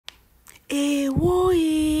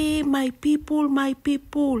My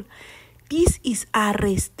people. This is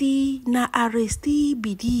arrestee, na arrestee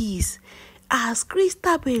be this. As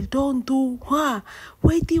christabel don't do,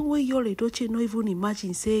 waiting where your edochie no even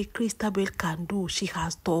imagine say christabel can do. She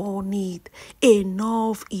has done it.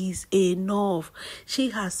 Enough is enough. She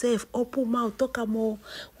herself open mouth talk more.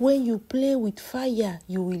 When you play with fire,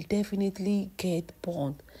 you will definitely get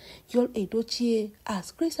burned. Your edochie,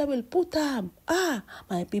 as christabel put am.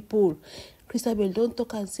 My people, christabel don't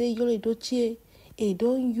talk and say your edochie,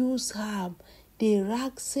 don't use her. They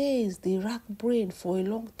rack sense, they rack brain for a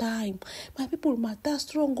long time. My people, matter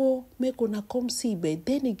strong, make una come see. But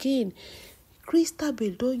then again, christabel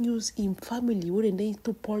don't use him family when they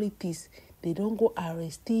into politics. They don't go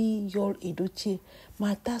arrestee your edochie.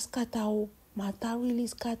 Matter scatter, matter really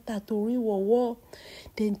scatter to war.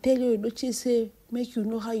 Then tell your edochie say, make you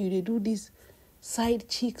know how you they do this side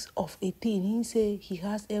chicks of 18. He say he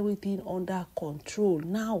has everything under control.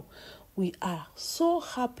 Now, we are so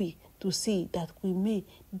happy to see that we may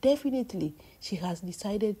definitely she has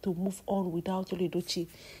decided to move on without edochie.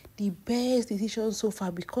 The best decision so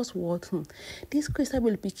far, because what? This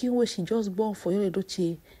christabel pikin where she just born for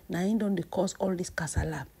edochie, now ain't done the cause all this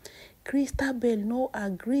kasala. Christabel no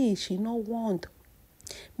agree, she no want.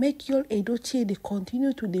 Make your edochie, they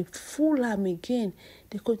continue to they fool am again.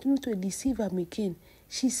 They continue to deceive am again.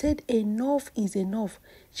 She said enough is enough.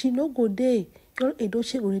 She no go there. Your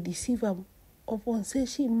edochie go deceive am. Upon say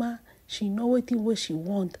she know what she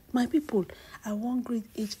want. My people, I want to greet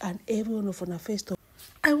each and every one of you first.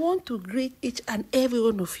 I want to greet each and every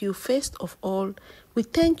one of you. First of all, we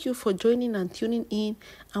thank you for joining and tuning in,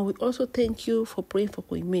 and we also thank you for praying for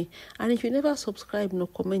Queen. And if you never subscribe nor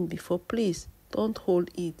comment before, please don't hold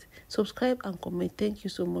it. Subscribe and comment. Thank you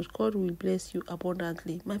so much. God will bless you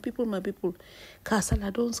abundantly. My people,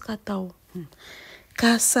 Kasala don't scatter.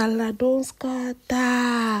 Kasala don't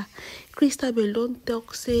scatter. Christabel don't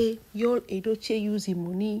talk say your edochie use him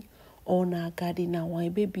money on a garden and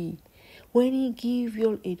wine baby. When he give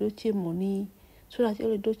your edochie money so that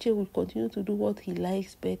your edochie will continue to do what he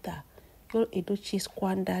likes better, your edochie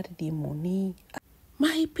squandered the money.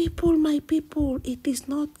 My people, it is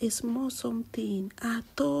not a small something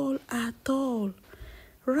at all.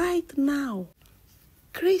 Right now,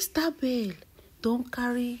 christabel don't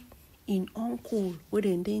carry in uncle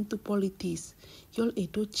when they into politics. Your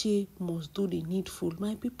edochie must do the needful.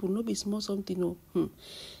 My people, no be small something. No.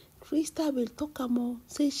 Christabel talk more.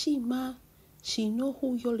 Say she know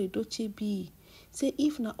who your edochie be. Say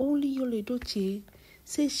if na only your edochie,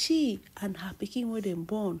 say she and her pikin when them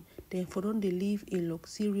born, then for don they live a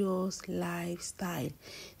luxurious lifestyle.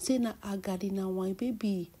 Say na agadi na wine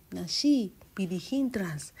baby, na she be the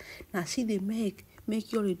hindrance. Na she they make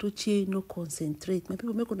your edochie no concentrate. My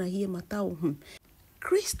people, make una hear matter.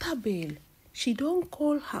 Christabel, she don't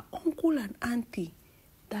call her uncle and auntie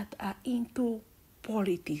that are into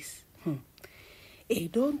politics.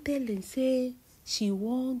 Don't tell them say she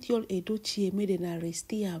want your edochie make them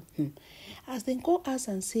arrest her. As they go ask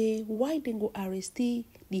and say why they go arrest the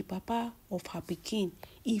papa of her pikin.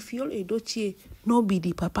 If your edochie no be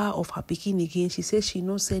the papa of her pikin again, she says she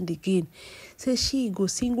no send again. Say she go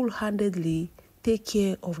single-handedly take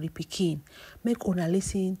care of the pikin. Make una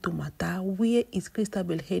listen to matter. Where is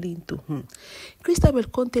christabel heading to? Christabel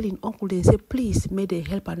can't tell in uncle they say please may they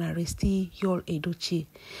help and arrest your edochie.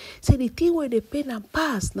 Say the thing where they pen and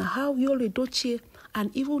pass now how your edochie and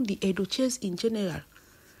even the edochies in general,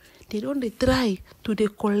 they don't try to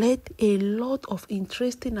collect a lot of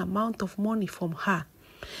interesting amount of money from her.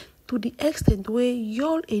 To the extent where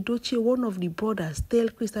your edochie, one of the brothers, tell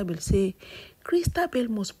christabel say christabel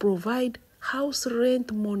must provide house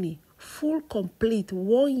rent money, full complete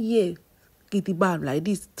 1 year, gitibam like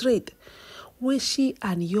this straight, where she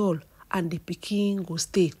and y'all and the pikin go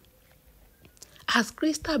stay. As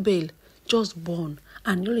christabel just born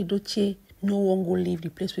and your edochie no one go leave the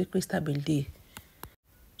place where christabel dey.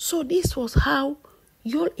 So this was how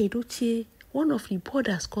your edochie, one of the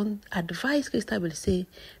brothers, can advise christabel say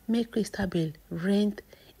make christabel rent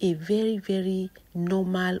a very, very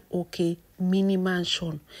normal, okay, mini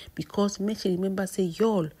mansion, because make sure remember say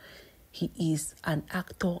y'all, he is an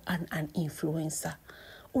actor and an influencer.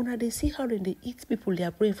 Una they see how they eat people they are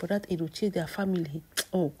praying for that edochie, their family.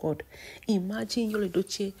 Oh God, imagine your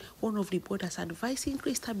edochie, one of the brothers advising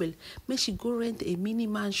christabel make she go rent a mini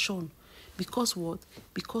mansion. Because what?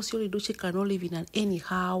 Because your edochie cannot live in an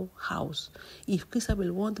anyhow house. If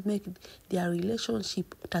christabel want to make their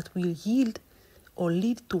relationship that will yield or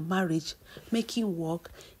lead to marriage, making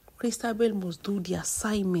work, christabel must do the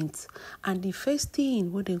assignments. And the first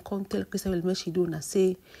thing when they come tell christabel make she do na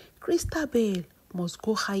say christabel must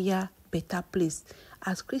go hire better place.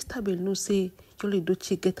 As Christabel knows, say Yul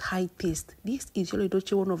Edochie get high taste. This is Yul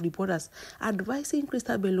Edochie, one of the brothers, advising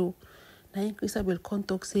Christabel. Now Christabel can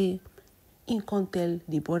talk, say, he can tell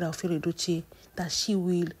the brother of Yul Edochie that she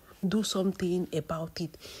will do something about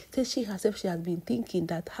it. Say she herself, she has been thinking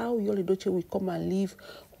that how Yul Edochie will come and live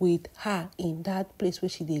with her in that place where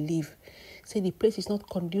she they live. Say the place is not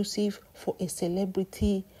conducive for a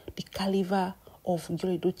celebrity the caliber of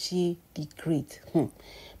Yul Edochie the Great.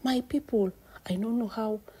 My people, I don't know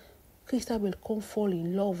how Christabel can fall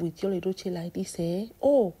in love with Yul Edochie like this, eh?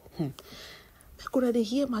 Could I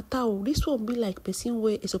hear matter? This one be like person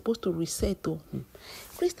where is supposed to reset.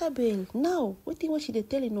 Christabel, now, what she they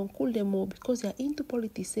telling uncle them all because they are into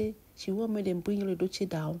politics, say she won't make them bring Yul Edochie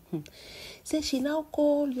down. Say she now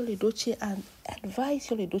call Yul Edochie and advise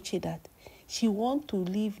Yul Edochie that she want to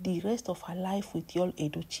live the rest of her life with Yul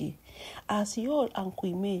Edochie. As Yul and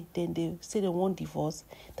Kwame, then they say they want divorce,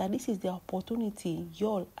 that this is the opportunity,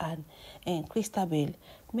 Yul and Christabel,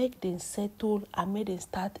 make them settle and make them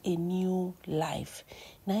start a new life.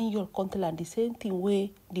 Now Yul can tell and the same thing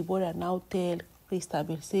way the brother now tell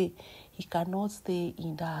Christabel, say he cannot stay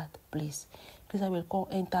in that place. Christabel can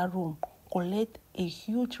enter room, collect a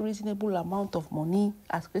huge reasonable amount of money,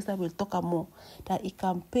 as Christabel talk more, that he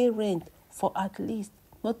can pay rent for at least,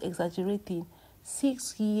 not exaggerating,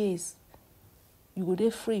 6 years. You go there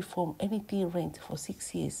free from anything rent for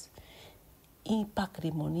 6 years. He pack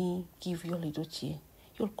the money, give Yul Edochie.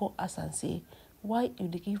 You'll call us and say, why you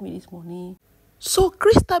they give me this money? So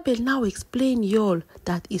Christabel now explain Yul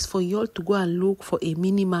that it's for Yul to go and look for a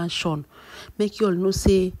mini mansion. Make Yul know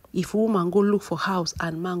say if woman go look for house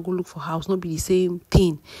and man go look for house, not be the same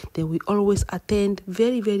thing. Then we always attend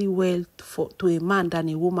very, very well to a man than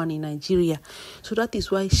a woman in Nigeria. So that is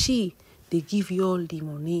why they give Yul the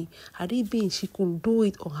money. Had it been she could do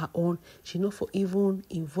it on her own, she not for even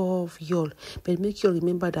involve Yul. But make Yul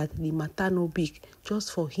remember that the matter no big,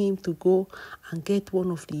 just for him to go and get one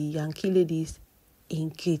of the Yankee ladies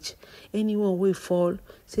engaged. Anyone will fall,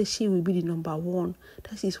 say she will be the number one.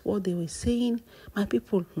 That is what they were saying. My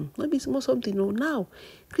people, maybe it's more something. No, now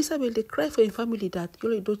Christabel they cry for a family that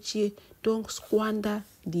Yul Edochie don't squander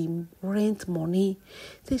the rent money.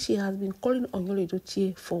 Say she has been calling on Yul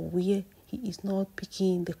Edochie for where he is not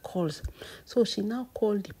picking the calls. So she now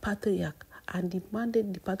called the patriarch and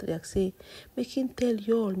demanded the patriarch say, make him tell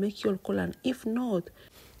Yul, make Yul call, and if not,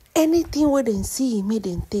 anything where they see, make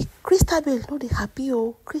them take. Christabel no they happy.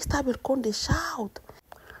 Christabel come they shout.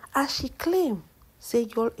 As she claim, say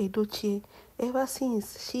Yul Edochie, ever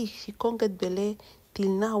since she can't get belle till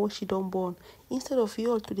now when she don't born, instead of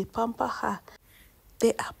Yul to the pamper her,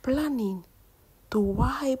 they are planning to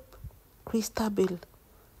wipe Christabel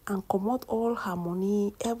and come out all her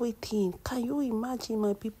money, everything. Can you imagine,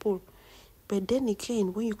 my people? But then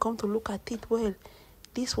again, when you come to look at it well,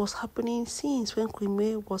 this was happening since when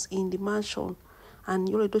Kwame was in the mansion and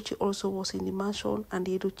Yul Edochie also was in the mansion, and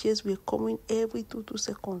the Edochies were coming every 2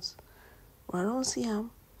 seconds. I don't see him.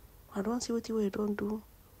 I don't see what you don't do.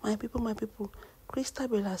 My people,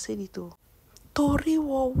 Christabel has said it all. Tori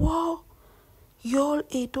wo Yul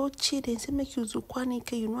Edochie then say make you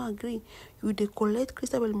zukwanike, you no agree. You dey collect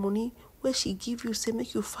Christabel money where she give you, say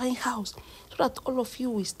make you find house so that all of you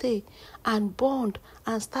will stay and bond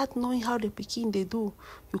and start knowing how the pikin they do.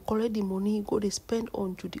 You collect the money, go they spend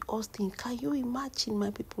on Judy Austin. Can you imagine, my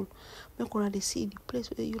people? Make una they see the place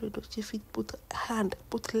where Yul Edochie fit put hand,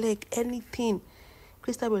 put leg, anything.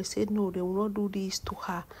 Christabel said no, they will not do this to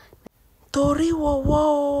her. Tori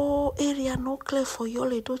wo area no clear for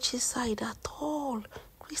Yul Edochie side at all.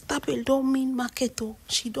 Christabel don't mean market.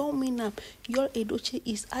 She don't mean Yul Edochie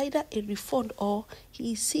is either a refund or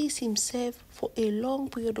he sees himself for a long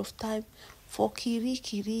period of time for kiri.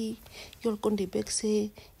 Yul con the beg say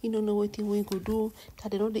he don't know what we go do,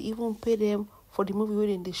 that they don't even pay them for the movie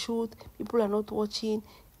when they shoot. People are not watching.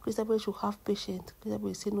 Christabel should have patience.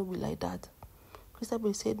 Christabel said no be like that.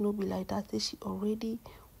 Christabel said no be like that. She already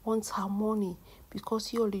wants her money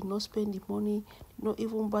because Yul did not spend the money, did not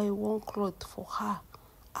even buy one cloth for her.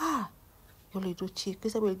 Yul Edochie,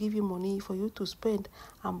 Christabel will give you money for you to spend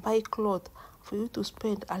and buy cloth for you to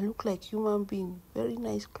spend and look like human being, very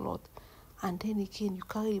nice cloth. And then again, you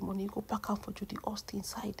carry the money, you go back up for Judy Austin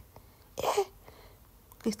side.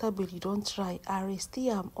 Christabel, you don't try. Arrest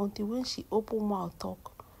him until when she open mouth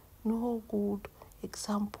talk. No good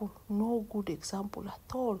example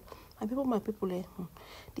at all. And my people,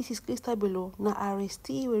 this is Christabel. Now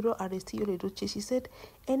we don't arrest Yul Edochie. She said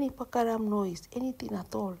any pakaram noise, anything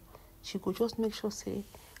at all, she could just make sure say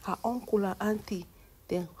her uncle and auntie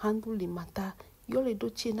then handle the matter. Yul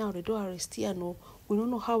Edochie now they don't arrest her no. We don't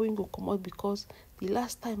know how we go come out, because the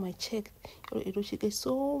last time I checked, edochie get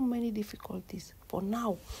so many difficulties. For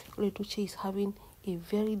now, edochie is having a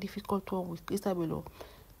very difficult one with Christabel.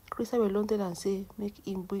 Christabel don't tell and say make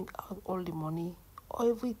him bring out all the money,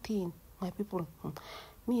 everything. My people,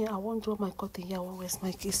 me, I won't draw my curtain here. I won't rest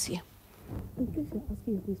my case here. In case you're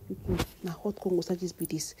asking who is speaking, now hot Congo such be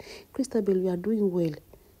this. Christabel, you are doing well.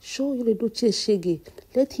 Show you edochie shege.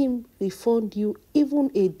 Let him refund you even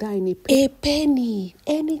a dime, a penny,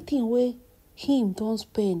 anything where him don't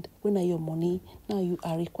spend when are your money. Now you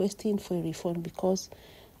are requesting for a refund, because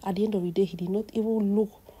at the end of the day, he did not even look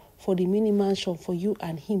for the mini mansion for you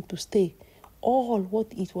and him to stay. All what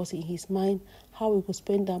it was in his mind, how we could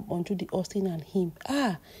spend them on Judy Austin and him.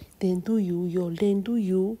 Then do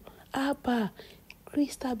you.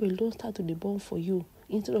 Christabel don't start to the bomb for you,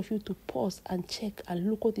 instead of you to pause and check and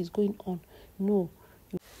look what is going on. No.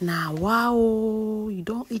 Now, wow, you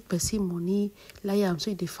don't eat person money, lie and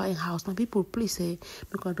so you define house. Now, people, please,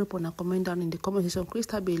 make a drop on a comment down in the comment section.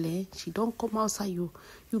 Christabel, she don't come outside you.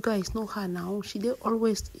 You guys know her now. She did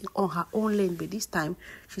always on her own lane, but this time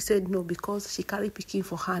she said no, because she carry picking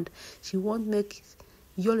for hand. She won't make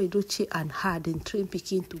your edochie and her then train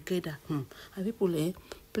picking together. And people,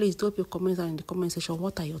 please drop your comments down in the comment section.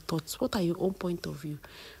 What are your thoughts? What are your own point of view?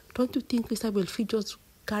 Don't you think Christabel fit just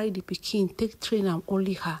carry the pikin, take train and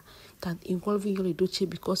only her, than involving your edochie,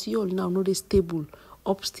 because you all now know they stable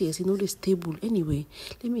upstairs, you know they stable. Anyway,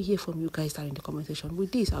 let me hear from you guys down in the comment section.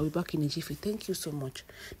 With this, I'll be back in a jiffy. Thank you so much.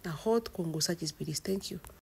 Now, hot Congo such is this. Thank you.